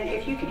 And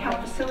if you can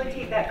help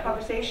facilitate that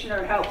conversation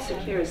or help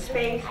secure a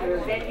space or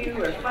a venue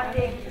or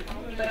funding,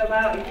 but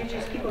allow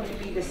Indigenous people to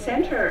be the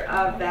center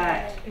of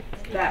that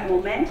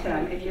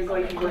momentum, if you're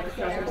going to work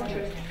across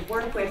cultures,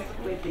 work with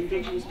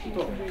Indigenous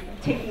people,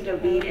 taking the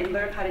lead and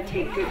learn how to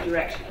take good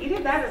direction. Either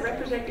that or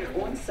represent your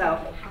own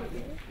self,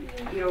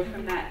 you know,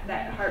 from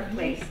that heart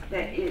place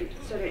that is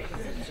so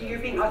you're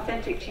being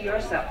authentic to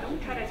yourself.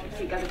 Don't try to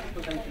take other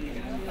people's ideas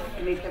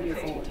and make them your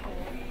own,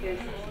 because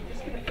it's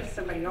just going to piss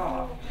somebody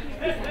off.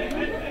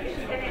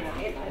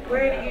 And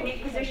we're in a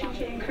unique position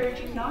to encourage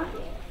you not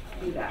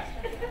to do that.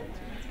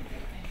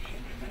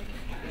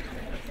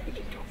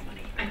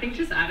 I think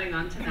just adding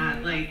on to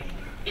that, like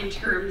in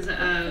terms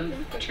of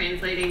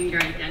translating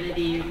your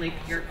identity, like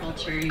your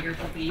culture, your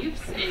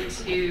beliefs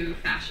into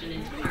fashion,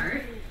 into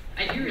art,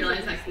 I do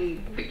realize that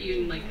can put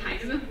you in like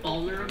kind of a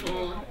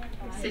vulnerable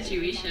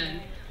situation.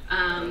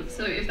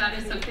 So if that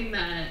is something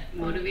that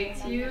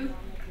motivates you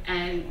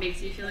and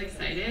makes you feel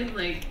excited,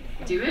 like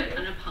do it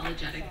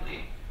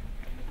unapologetically.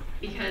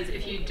 Because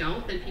if you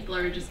don't, then people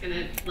are just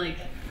gonna like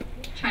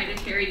try to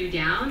tear you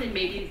down and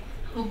maybe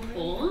poke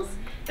holes.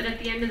 But at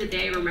the end of the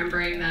day,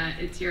 remembering that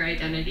it's your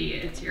identity,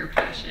 it's your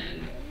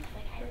passion,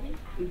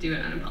 do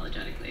it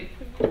unapologetically.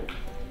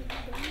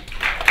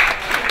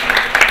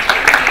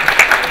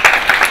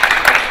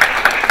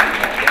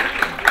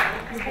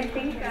 I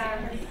think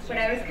when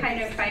I was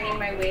kind of finding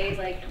my way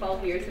like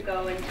 12 years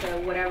ago into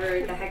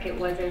whatever the heck it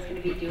was I was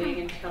going to be doing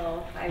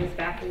until I was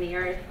back in the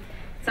earth,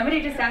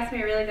 somebody just asked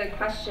me a really good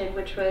question,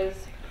 which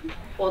was,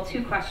 well,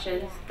 two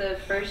questions. The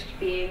first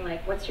being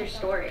like, what's your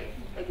story?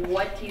 Like,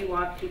 what do you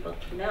want people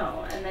to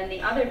know? And then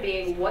the other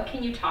being, what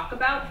can you talk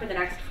about for the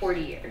next 40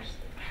 years?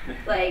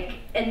 Like,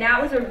 and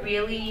that was a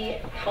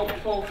really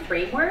helpful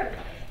framework,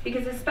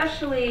 because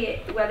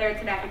especially whether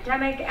it's an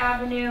academic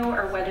avenue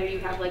or whether you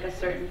have like a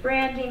certain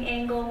branding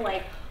angle,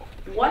 like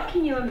what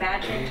can you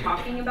imagine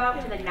talking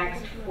about for the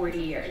next 40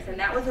 years? And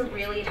that was a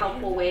really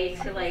helpful way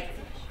to, like,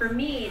 for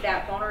me,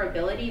 that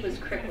vulnerability was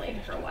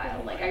crippling for a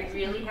while. Like I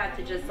really had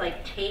to just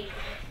like take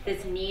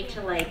this need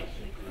to like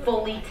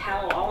fully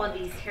tell all of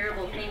these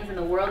terrible things in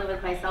the world and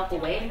with myself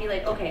away and be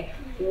like, okay,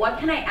 what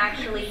can I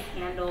actually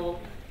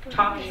handle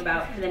talking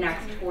about for the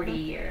next 40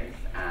 years?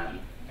 And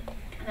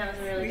that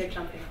was a really good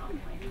jumping off point.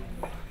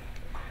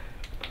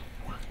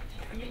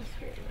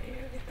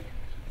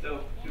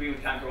 So, do we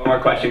have time for one more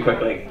question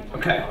quickly?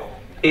 Okay.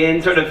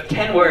 In sort of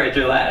 10 words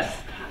or less,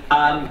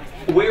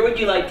 where would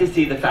you like to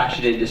see the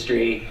fashion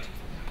industry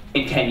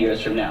in 10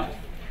 years from now?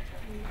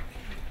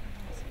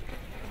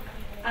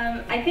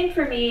 I think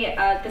for me,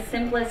 the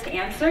simplest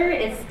answer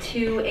is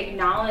to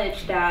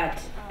acknowledge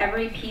that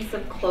every piece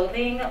of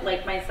clothing,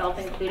 like myself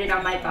included,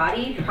 on my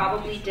body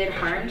probably did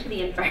harm to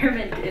the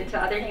environment and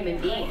to other human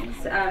beings.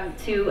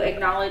 To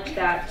acknowledge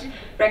that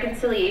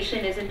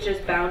reconciliation isn't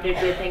just bounded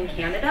within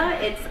Canada,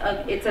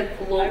 it's a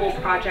global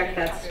project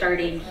that's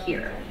starting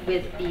here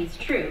with these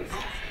truths.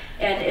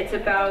 And it's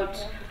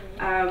about,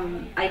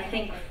 I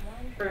think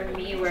for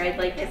me, where I'd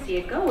like to see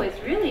it go is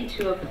really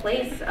to a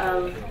place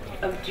of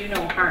do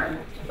no harm.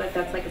 But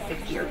that's like a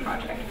 6-year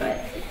project, but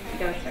you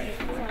gotta start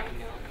somewhere.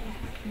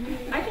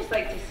 I'd just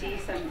like to see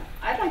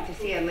I'd like to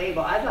see a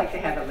label. I'd like to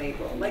have a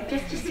label. Like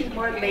just to see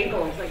more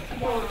labels, like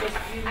people just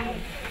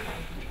really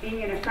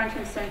being in a front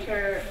and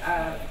center,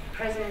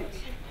 present,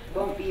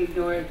 won't be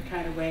ignored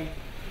kind of way.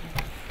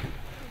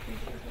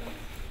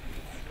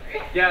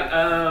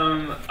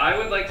 Yeah, I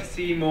would like to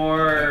see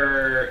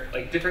more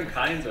like different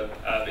kinds of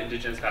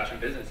Indigenous fashion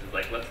businesses.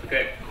 Like let's look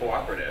at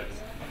cooperatives.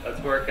 Let's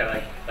work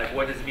at like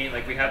what does it mean?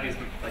 Like we have these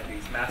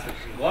massive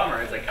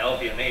conglomerates, like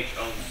LVMH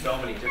owns so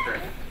many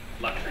different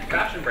luxury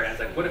fashion brands.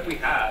 Like what if we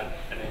had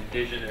an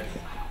Indigenous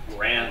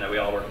brand that we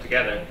all work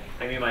together?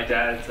 Maybe my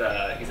dad's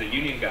he's a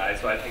union guy,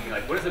 so I'm thinking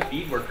like what does a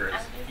beadworkers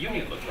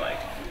union look like?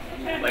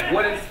 Like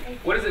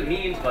what does it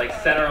mean to like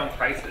set our own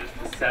prices,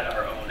 to set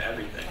our own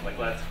everything? Like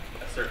let's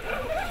assert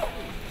that.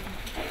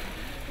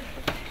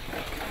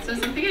 So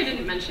something I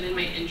didn't mention in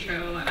my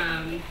intro,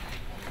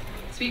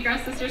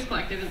 Sweetgrass Sisters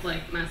Collective is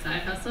like my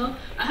side hustle.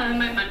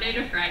 My Monday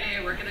to Friday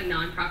I work at a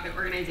nonprofit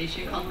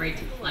organization called Right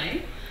to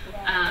Play.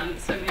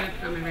 So I'm gonna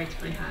put on my Right to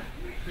Play hat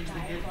for a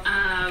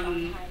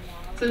second.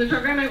 So the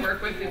program I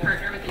work with, we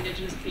partner with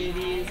Indigenous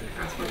communities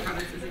across 4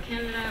 provinces in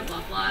Canada,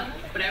 blah, blah.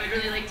 What I would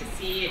really like to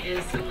see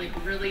is some like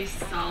really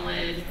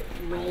solid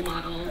role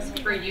models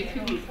for youth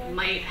who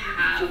might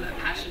have a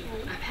passion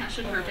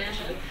for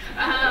fashion,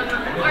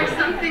 or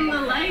something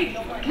the like,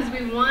 because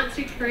we want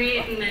to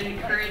create an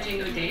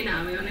encouraging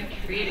Odena. We want to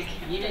create a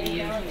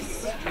community of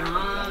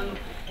strong,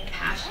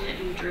 passionate,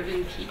 and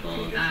driven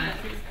people that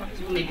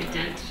will make a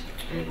dent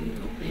and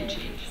hopefully a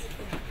change.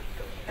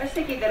 I was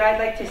thinking that I'd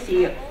like to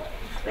see,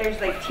 there's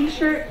like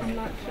t-shirts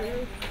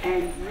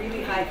and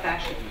really high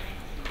fashion.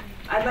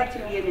 I'd like to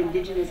be an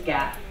Indigenous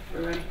Gap.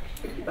 We're running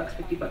 $50,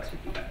 $50, $50.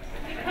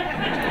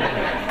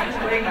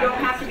 Where you don't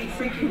have to be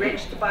freaky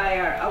rich to buy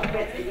our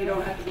outfits, and you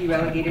don't have to be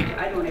relegated to,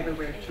 I don't ever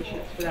wear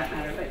t-shirts for that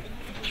matter, but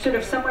sort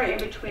of somewhere in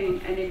between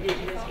an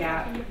Indigenous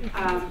Gap.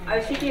 I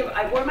was thinking,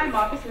 I wore my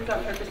moccasins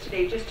on purpose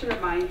today just to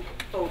remind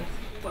folks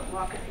what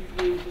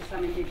moccasins mean to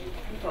some Indigenous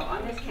people.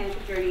 On this cancer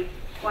journey,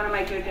 one of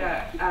my good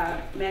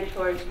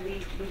mentors,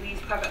 Louise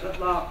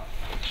Puckett-LeBlanc,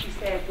 she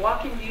said,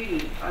 walk in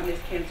beauty on this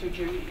cancer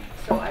journey.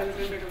 So I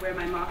remember to wear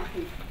my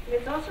moccasins.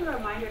 It's also a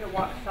reminder to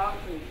walk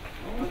softly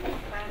on this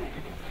planet.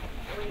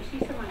 When you see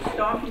someone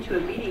stomp into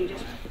a meeting,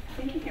 just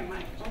think in your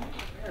mind, oh,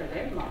 where are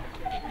their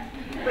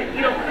moccasins? But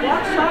you know,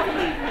 walk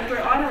softly, because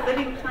we're on a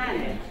living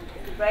planet,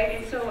 right?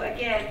 And so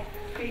again,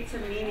 create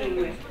some meaning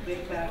with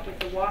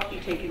the walk you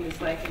take in this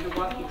life and the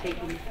walk you take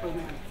in these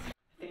programs.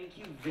 Thank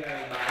you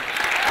very much.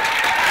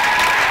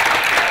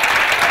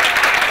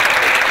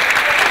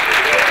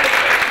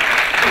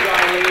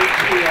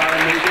 To our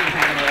amazing